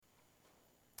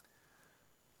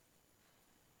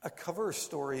A cover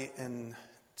story in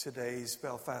today's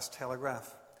Belfast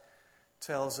Telegraph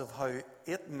tells of how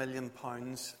 £8 million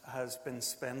has been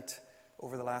spent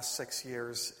over the last 6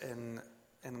 years in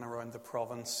and around the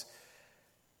province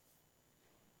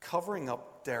covering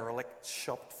up derelict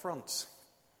shop fronts.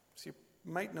 So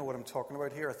you might know what I'm talking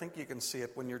about here. I think you can see it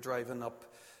when you're driving up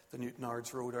the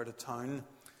Newtownards Road out of town.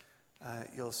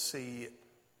 You'll see,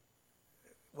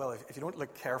 well, if you don't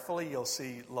look carefully, you'll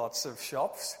see lots of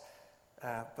shops.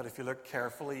 But if you look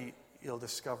carefully, you'll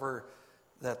discover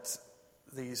that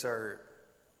these are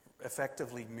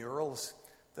effectively murals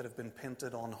that have been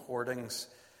painted on hoardings.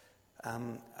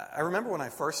 I remember when I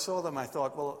first saw them, I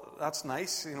thought, well, that's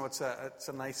nice. You know, it's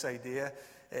a nice idea.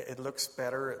 It looks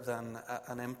better than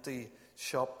an empty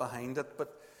shop behind it.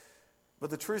 But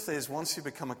the truth is, once you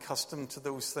become accustomed to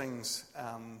those things,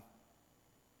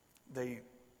 they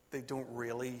don't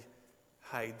really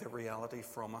hide the reality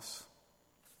from us.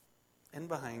 In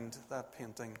behind that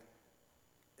painting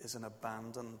is an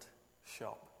abandoned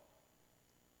shop.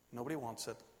 Nobody wants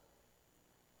it.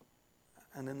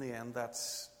 And in the end,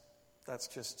 that's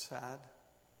just sad.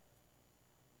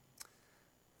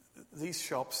 These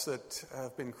shops that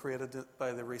have been created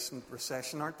by the recent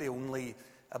recession aren't the only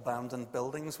abandoned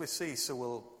buildings we see.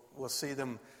 So we'll see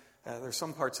them. There's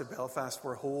some parts of Belfast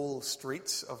where whole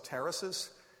streets of terraces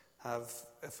have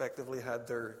effectively had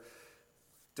their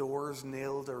doors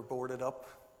nailed or boarded up,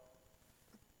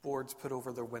 boards put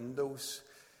over their windows.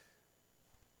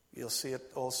 You'll see it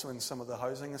also in some of the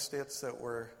housing estates that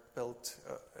were built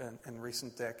in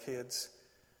recent decades.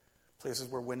 Places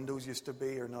where windows used to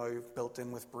be are now built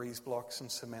in with breeze blocks and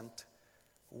cement,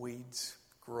 weeds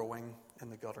growing in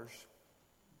the gutters.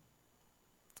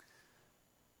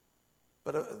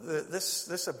 But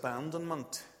this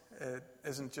abandonment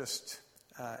isn't just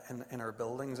in our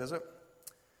buildings, is it?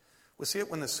 We see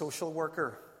it when the social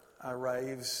worker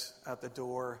arrives at the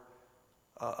door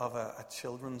of a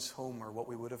children's home, or what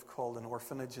we would have called an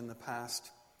orphanage in the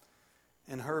past.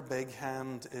 In her big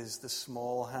hand is the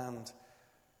small hand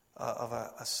of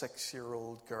a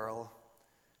 6-year-old girl.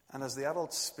 And as the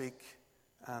adults speak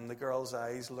and the girl's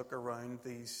eyes look around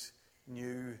these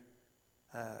new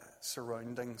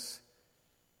surroundings,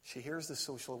 she hears the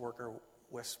social worker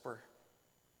whisper,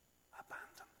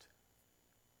 "Abandoned.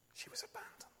 She was abandoned."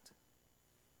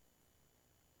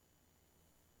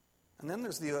 And then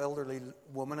there's the elderly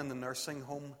woman in the nursing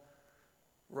home,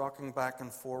 rocking back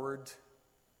and forward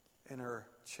in her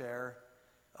chair,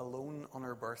 alone on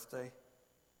her birthday.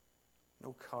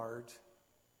 No card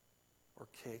or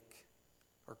cake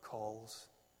or calls.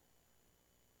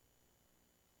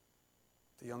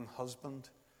 The young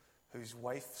husband whose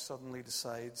wife suddenly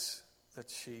decides that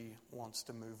she wants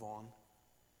to move on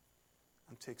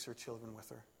and takes her children with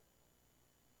her.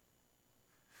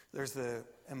 There's the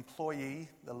employee,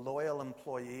 the loyal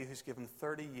employee who's given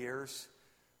 30 years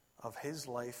of his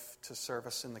life to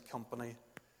service in the company.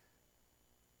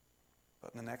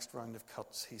 But in the next round of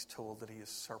cuts, he's told that he is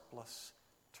surplus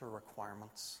to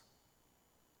requirements.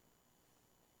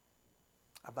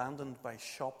 Abandoned by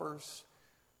shoppers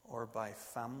or by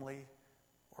family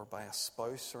or by a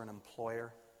spouse or an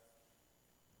employer.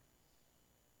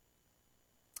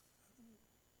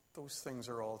 Those things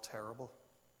are all terrible.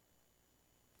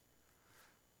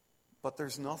 But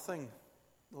there's nothing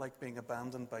like being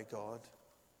abandoned by God.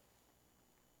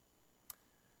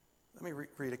 Let me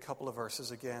read a couple of verses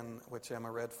again, which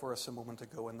Emma read for us a moment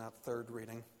ago in that third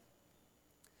reading.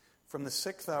 From the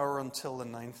 6th hour until the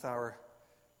 9th hour,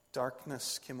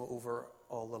 darkness came over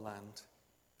all the land.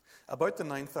 About the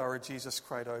 9th hour, Jesus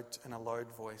cried out in a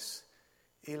loud voice,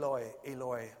 "Eloi,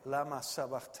 Eloi, lama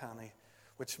sabachthani,"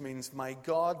 which means, my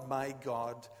God,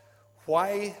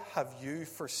 why have you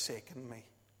forsaken me?"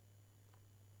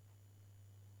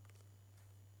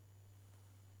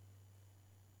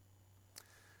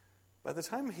 By the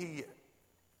time he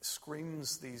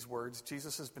screams these words,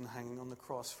 Jesus has been hanging on the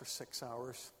cross for 6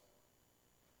 hours.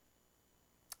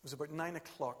 It was about 9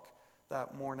 o'clock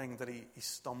that morning that he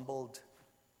stumbled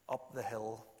up the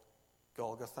hill,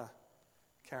 Golgotha,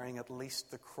 carrying at least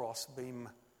the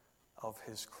crossbeam of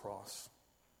his cross.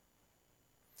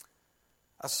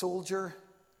 A soldier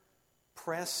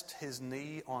pressed his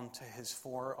knee onto his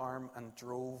forearm and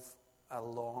drove a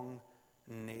long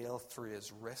nail through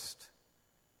his wrist,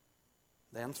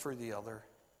 then through the other,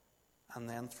 and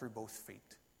then through both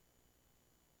feet.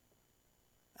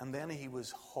 And then he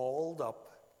was hauled up.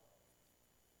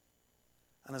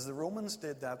 And as the Romans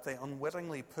did that, they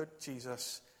unwittingly put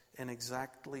Jesus in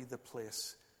exactly the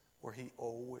place where he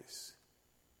always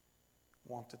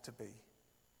wanted to be,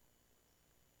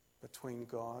 between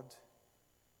God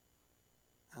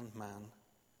and man.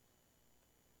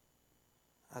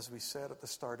 as we said at the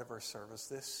start of our service,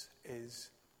 this is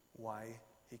why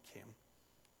he came.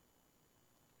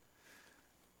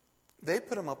 They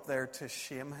put him up there to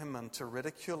shame him and to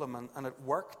ridicule him, and it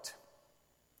worked.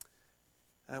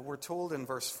 We're told in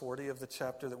verse 40 of the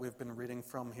chapter that we've been reading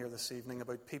from here this evening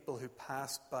about people who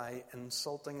passed by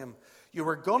insulting him. You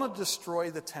were going to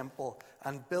destroy the temple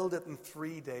and build it in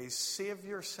 3 days. Save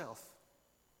yourself.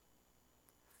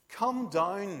 Come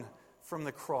down from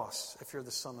the cross if you're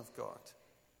the Son of God.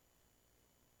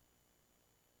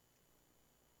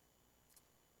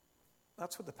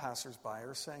 That's what the passers-by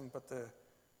are saying, but the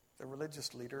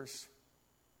religious leaders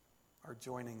are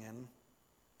joining in.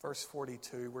 Verse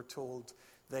 42, we're told,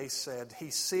 they said,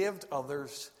 he saved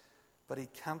others, but he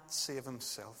can't save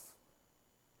himself.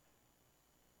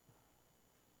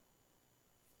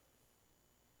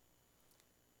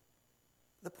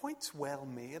 The point's well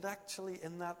made, actually,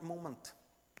 in that moment.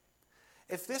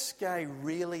 If this guy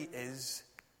really is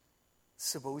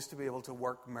supposed to be able to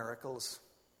work miracles,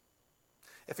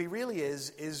 if he really is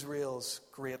Israel's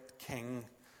great king,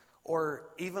 or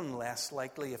even less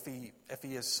likely if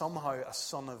he is somehow a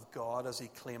son of God as he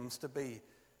claims to be,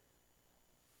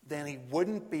 then he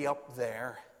wouldn't be up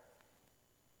there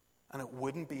and it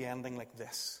wouldn't be ending like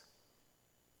this.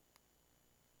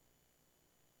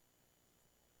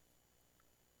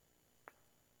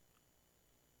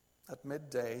 At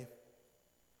midday,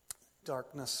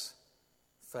 darkness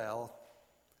fell.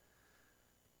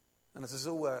 And it's as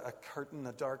though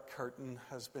a dark curtain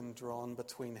has been drawn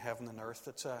between heaven and earth.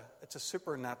 It's a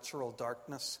supernatural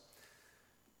darkness.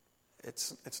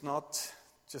 It's not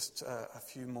just a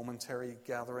few momentary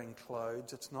gathering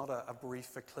clouds. It's not a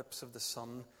brief eclipse of the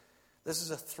sun. This is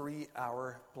a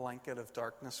 3-hour blanket of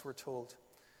darkness, we're told.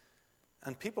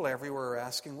 And people everywhere are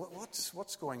asking,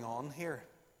 what's going on here?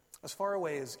 As far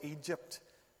away as Egypt,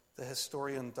 the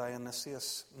historian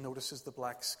Dionysius notices the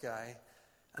black sky.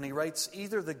 And he writes,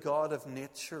 either the God of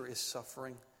nature is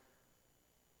suffering,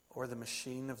 or the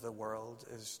machine of the world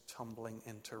is tumbling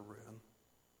into ruin.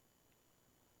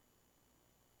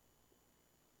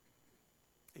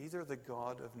 Either the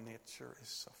God of nature is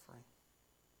suffering.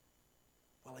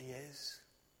 Well, he is.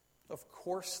 Of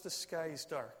course the sky is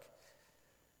dark,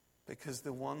 because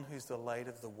the one who's the light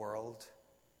of the world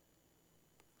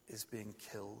is being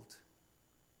killed.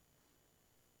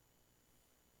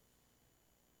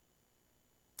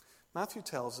 Matthew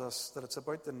tells us that it's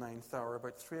about the 9th hour,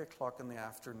 about 3 o'clock in the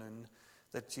afternoon,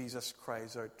 that Jesus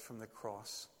cries out from the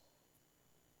cross.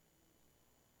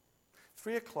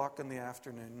 3 o'clock in the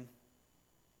afternoon.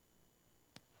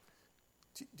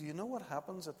 Do you know what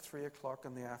happens at 3 o'clock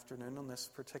in the afternoon on this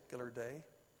particular day?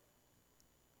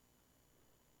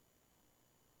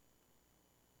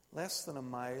 Less than a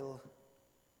mile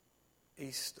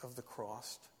east of the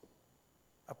cross,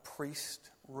 a priest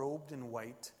robed in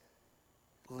white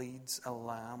leads a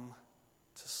lamb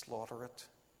to slaughter it.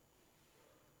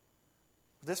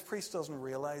 This priest doesn't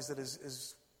realize that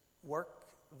his work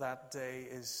that day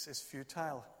is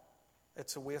futile.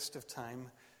 It's a waste of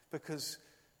time because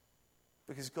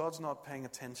God's not paying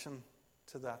attention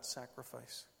to that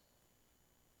sacrifice.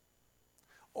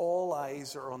 All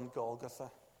eyes are on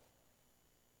Golgotha,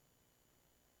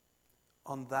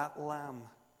 on that Lamb,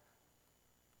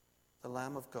 the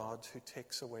Lamb of God who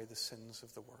takes away the sins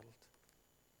of the world.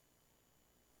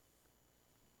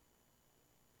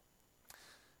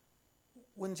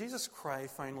 When Jesus' cry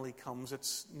finally comes,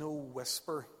 it's no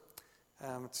whisper.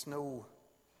 It's no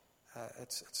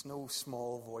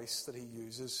small voice that he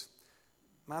uses.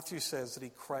 Matthew says that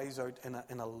he cries out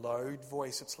in a loud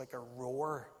voice. It's like a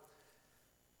roar.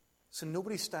 So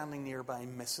nobody standing nearby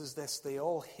misses this. They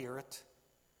all hear it.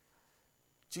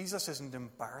 Jesus isn't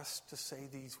embarrassed to say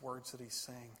these words that he's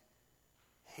saying.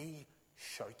 He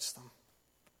shouts them.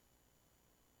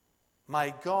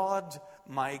 My God,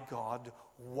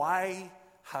 why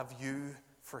have you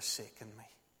forsaken me?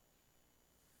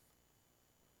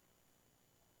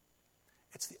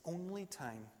 It's the only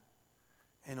time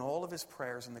in all of his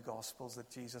prayers in the Gospels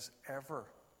that Jesus ever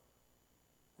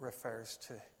refers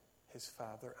to his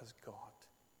Father as God.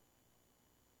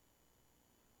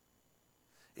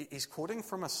 He's quoting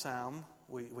from a psalm.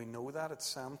 We know that. It's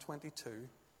Psalm 22.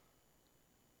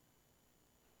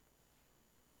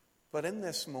 But in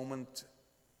this moment,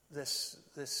 this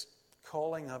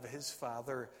calling of his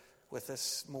Father with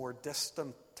this more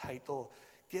distant title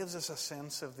gives us a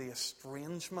sense of the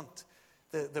estrangement,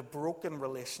 the broken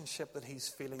relationship that he's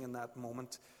feeling in that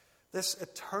moment. This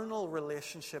eternal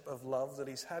relationship of love that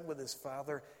he's had with his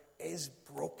Father is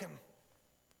broken.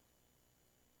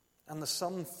 And the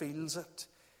Son feels it.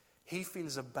 He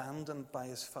feels abandoned by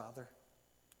his Father.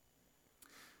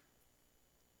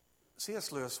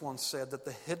 C.S. Lewis once said that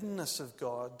the hiddenness of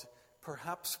God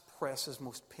perhaps presses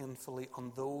most painfully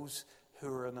on those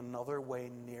who are in another way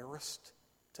nearest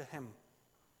to him.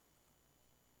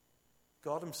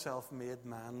 God himself made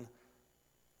man,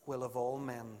 will of all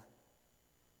men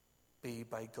be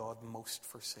by God most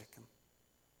forsaken.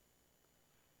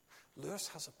 Lewis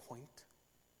has a point.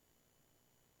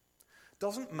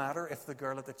 Doesn't matter if the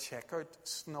girl at the checkout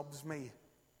snubs me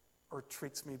or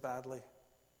treats me badly.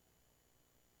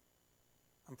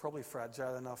 I'm probably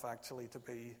fragile enough actually to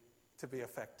be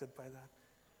affected by that.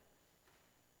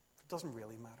 It doesn't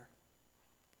really matter.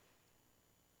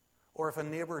 Or if a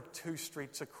neighbor 2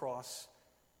 streets across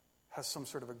has some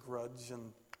sort of a grudge,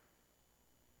 and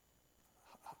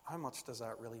how much does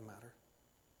that really matter?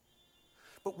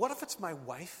 But what if it's my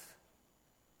wife,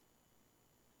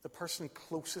 the person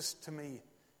closest to me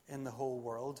in the whole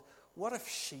world? What if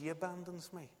she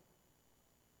abandons me?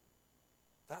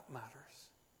 That matters.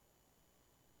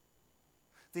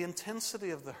 The intensity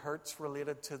of the hurt's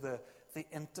related to the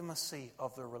intimacy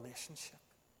of the relationship.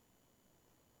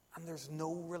 And there's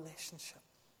no relationship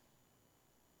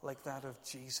like that of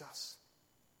Jesus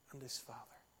and his Father.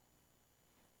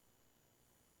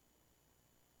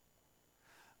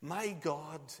 My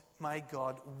God,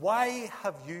 why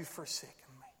have you forsaken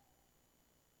me?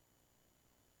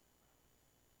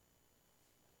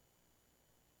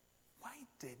 Why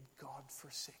did God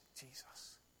forsake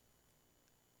Jesus?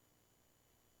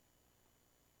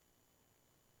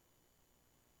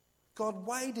 God,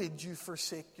 why did you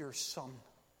forsake your Son?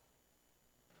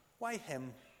 Why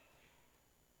him?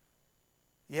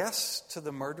 Yes, to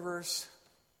the murderers,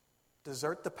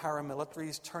 desert the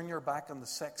paramilitaries, turn your back on the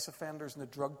sex offenders and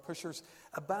the drug pushers,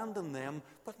 abandon them,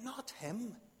 but not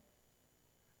him.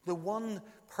 The one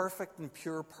perfect and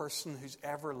pure person who's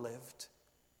ever lived.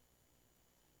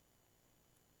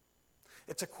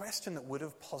 It's a question that would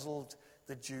have puzzled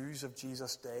the Jews of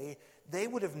Jesus' day. They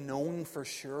would have known for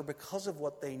sure, because of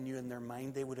what they knew in their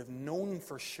mind, they would have known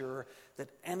for sure that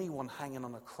anyone hanging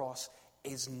on a cross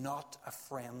is not a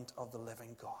friend of the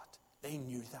living God. They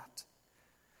knew that.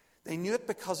 They knew it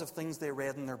because of things they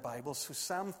read in their Bibles. So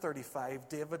Psalm 35,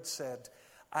 David said,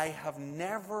 I have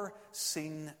never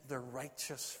seen the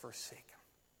righteous forsaken.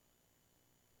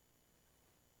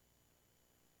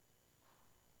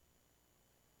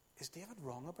 Is David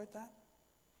wrong about that?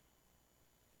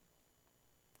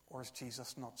 Or is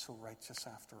Jesus not so righteous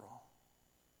after all?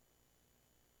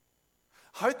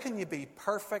 How can you be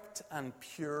perfect and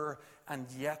pure and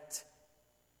yet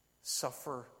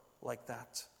suffer like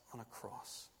that on a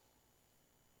cross?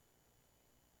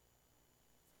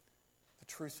 The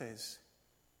truth is,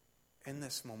 in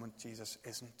this moment, Jesus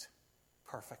isn't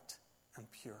perfect and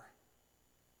pure.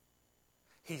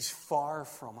 He's far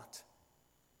from it.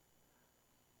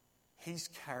 He's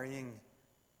carrying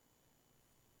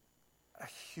a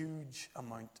huge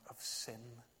amount of sin,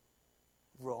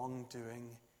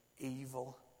 wrongdoing,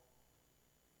 evil.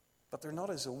 But they're not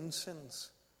his own sins.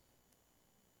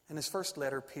 In his first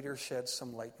letter, Peter sheds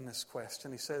some light on this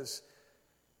question. He says,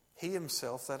 he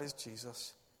himself, that is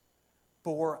Jesus,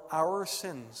 bore our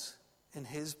sins in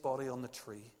his body on the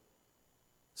tree,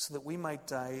 so that we might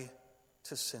die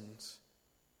to sins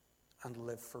and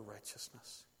live for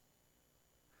righteousness.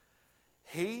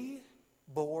 He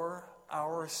bore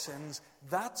our sins.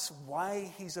 That's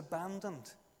why he's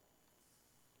abandoned.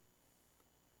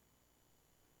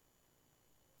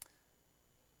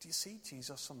 Do you see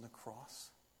Jesus on the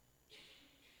cross?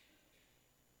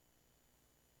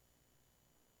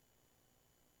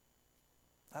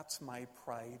 That's my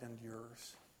pride and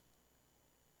yours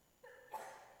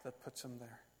that puts him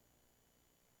there.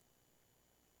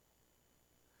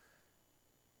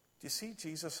 Do you see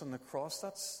Jesus on the cross?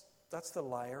 That's the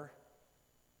liar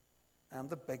and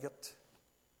the bigot,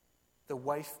 the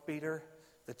wife beater,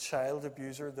 the child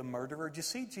abuser, the murderer. Do you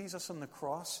see Jesus on the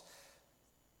cross?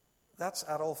 That's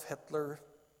Adolf Hitler,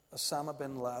 Osama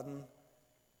bin Laden,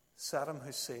 Saddam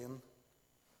Hussein.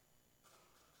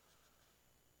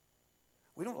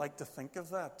 We don't like to think of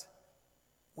that.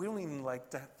 We don't even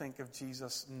like to think of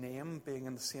Jesus' name being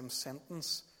in the same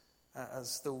sentence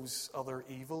as those other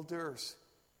evildoers.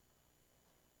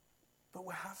 But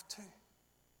we have to.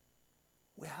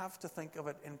 We have to think of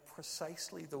it in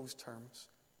precisely those terms.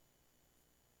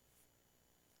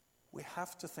 We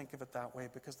have to think of it that way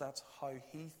because that's how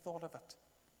he thought of it.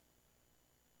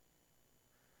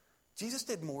 Jesus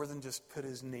did more than just put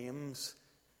his names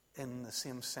in the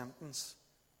same sentence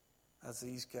as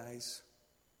these guys.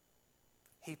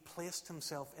 He placed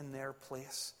himself in their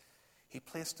place. He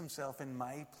placed himself in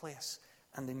my place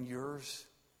and in yours.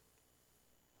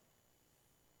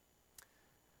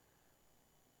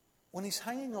 When he's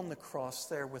hanging on the cross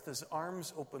there with his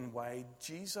arms open wide,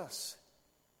 Jesus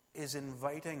is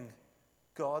inviting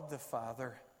God the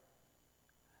Father,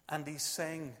 and he's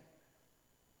saying,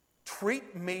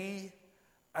 treat me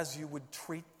as you would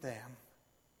treat them.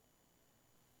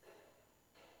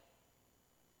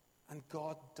 And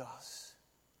God does.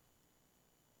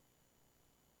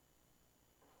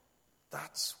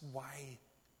 That's why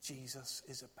Jesus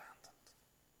is abandoned.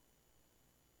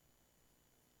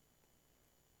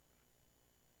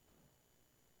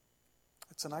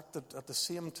 It's an act that at the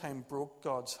same time broke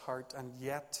God's heart and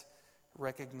yet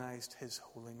recognized his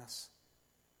holiness.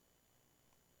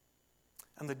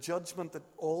 And the judgment that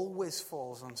always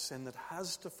falls on sin, that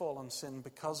has to fall on sin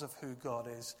because of who God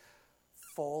is,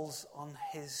 falls on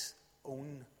his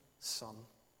own Son.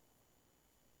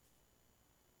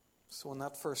 So on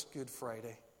that first Good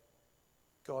Friday,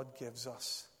 God gives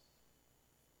us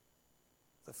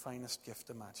the finest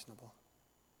gift imaginable.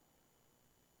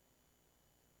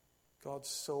 God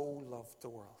so loved the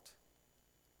world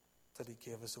that he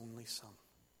gave his only Son.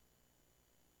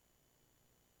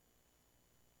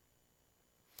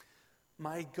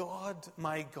 My God,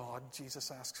 Jesus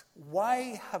asks,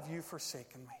 why have you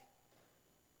forsaken me?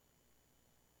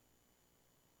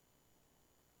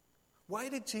 Why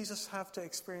did Jesus have to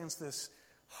experience this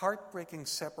heartbreaking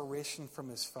separation from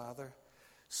his Father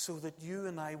so that you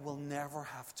and I will never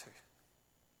have to?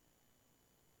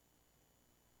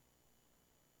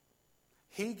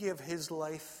 He gave his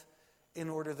life in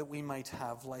order that we might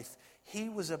have life. He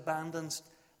was abandoned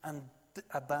and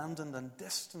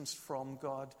distanced from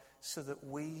God so that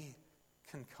we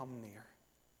can come near.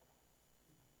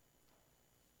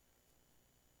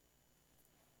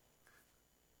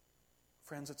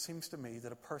 Friends, it seems to me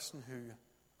that a person who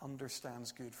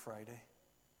understands Good Friday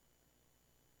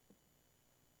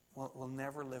will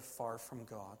never live far from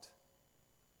God.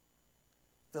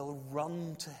 They'll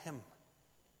run to him.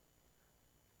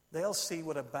 They'll see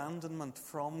what abandonment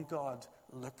from God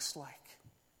looks like.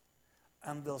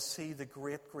 And they'll see the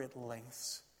great, great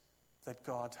lengths that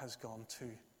God has gone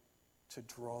to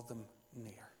draw them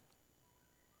near.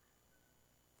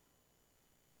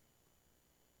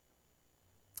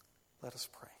 Let us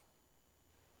pray.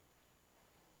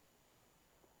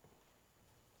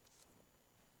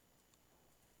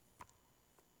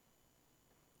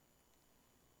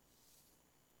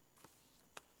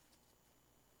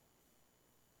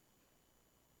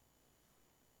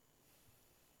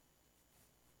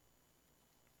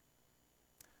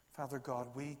 Father God,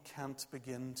 we can't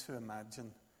begin to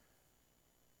imagine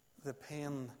the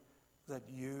pain that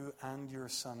you and your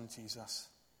Son Jesus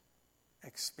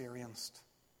experienced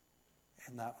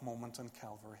in that moment on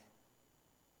Calvary.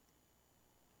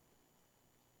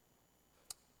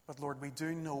 But Lord, we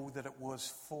do know that it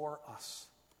was for us,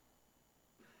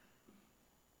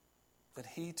 that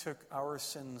he took our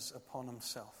sins upon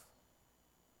himself,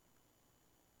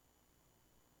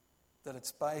 that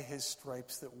it's by his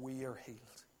stripes that we are healed.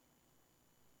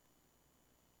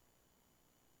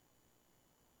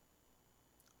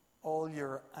 All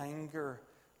your anger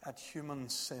at human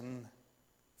sin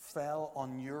fell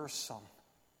on your Son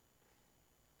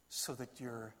so that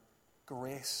your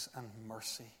grace and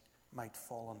mercy might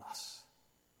fall on us.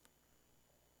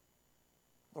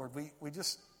 Lord, we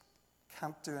just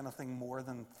can't do anything more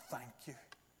than thank you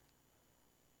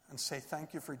and say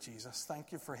thank you for Jesus.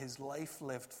 Thank you for his life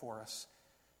lived for us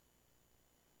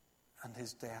and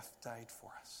his death died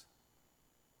for us.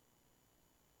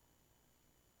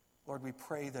 Lord, we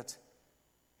pray that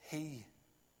he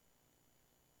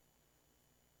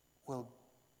will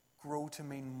grow to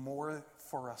mean more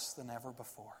for us than ever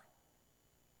before,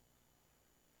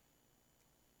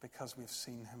 because we've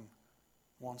seen him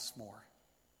once more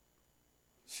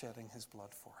shedding his blood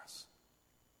for us.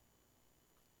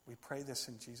 We pray this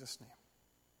in Jesus' name.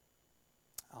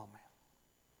 Amen.